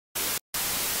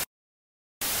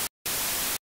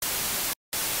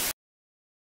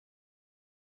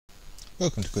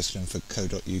Welcome to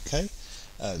linford.co.uk.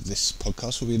 This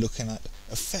podcast will be looking at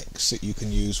effects that you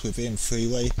can use within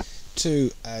Freeway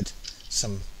to add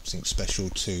something special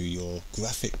to your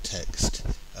graphic text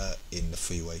in the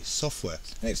Freeway software.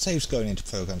 And it saves going into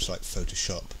programs like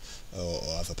Photoshop or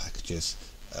other packages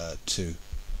to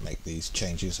make these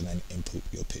changes and then input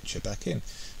your picture back in.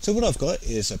 So what I've got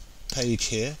is a page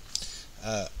here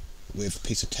with a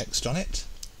piece of text on it,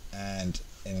 and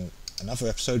in another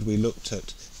episode we looked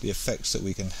at the effects that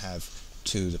we can have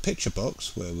to the picture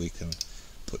box, where we can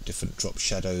put different drop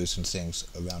shadows and things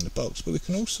around the box, but we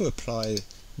can also apply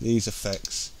these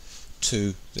effects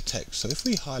to the text. So if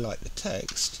we highlight the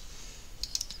text,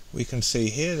 we can see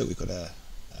here that we've got a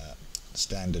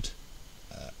standard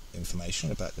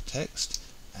information about the text,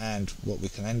 and what we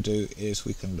can then do is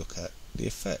we can look at the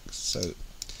effects. So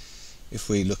if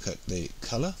we look at the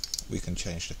colour, we can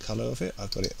change the colour of it.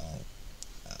 I've got it on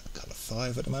colour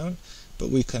 5 at the moment, but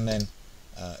we can then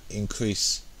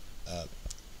increase the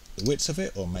width of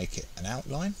it or make it an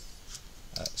outline,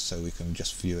 so we can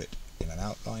just view it in an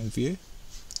outline view.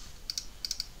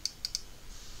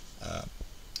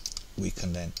 We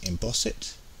can then emboss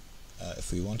it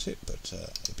if we want it, but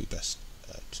it'd be best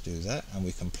to do that, and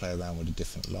we can play around with the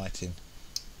different lighting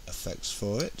effects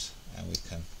for it, and we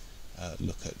can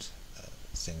look at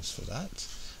things for that.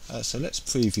 So let's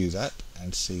preview that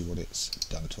and see what it's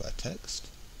done to our text.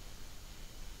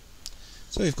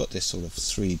 So we've got this sort of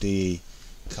 3D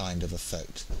kind of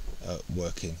effect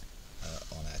working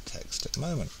on our text at the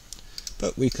moment,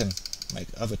 but we can make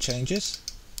other changes.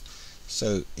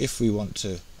 So if we want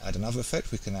to add another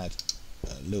effect, we can add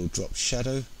a little drop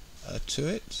shadow to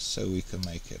it, so we can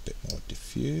make it a bit more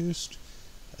diffused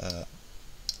and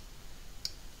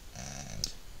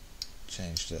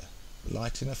change the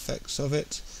lighting effects of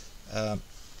it, and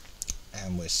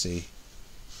we'll see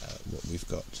what we've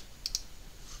got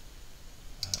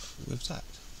with that.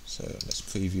 So let's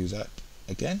preview that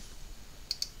again,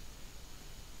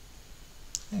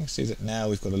 and you can see that now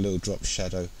we've got a little drop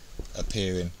shadow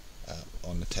appearing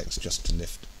on the text, just to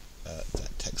lift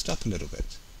that text up a little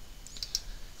bit.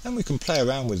 And we can play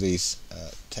around with these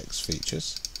text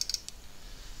features,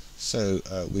 so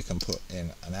we can put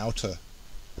in an outer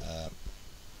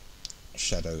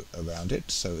shadow around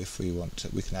it. So if we want to,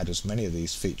 we can add as many of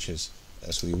these features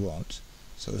as we want.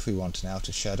 So if we want an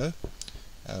outer shadow,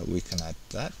 we can add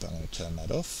that, but I'm going to turn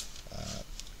that off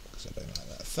because I don't like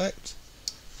that effect,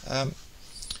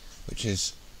 which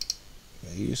is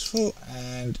very useful.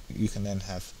 And you can then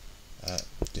have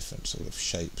different sort of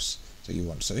shapes that you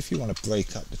want. So if you want to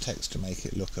break up the text to make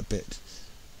it look a bit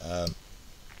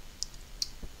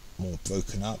more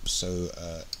broken up, so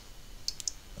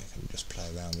we can just play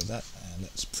around with that, and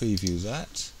let's preview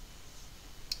that,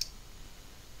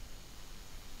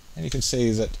 and you can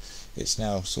see that it's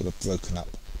now sort of broken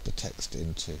up the text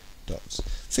into dots.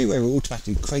 Freeway will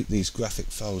automatically create these graphic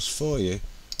files for you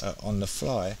on the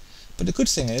fly, but the good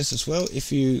thing is as well,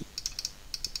 if you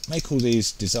make all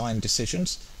these design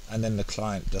decisions and then the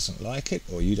client doesn't like it,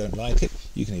 or you don't like it,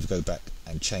 you can either go back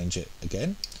and change it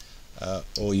again,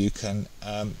 or you can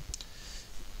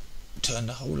turn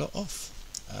the whole lot off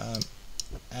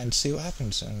and see what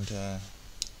happens. And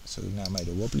so we've now made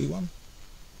a wobbly one,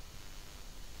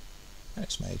 and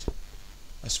it's made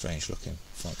a strange looking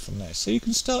font from there. So you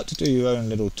can start to do your own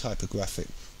little typographic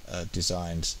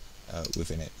designs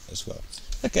within it as well.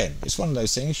 Again, it's one of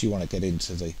those things, you want to get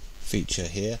into the feature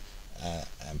here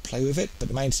and play with it, but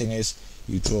the main thing is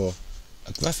you draw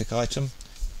a graphic item,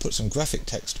 put some graphic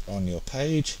text on your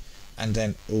page, and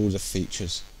then all the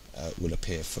features will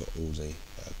appear for all the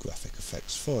graphic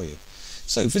effects for you.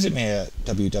 So visit me at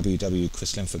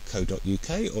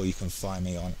www.linford.co.uk, or you can find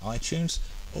me on iTunes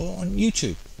or on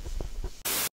YouTube.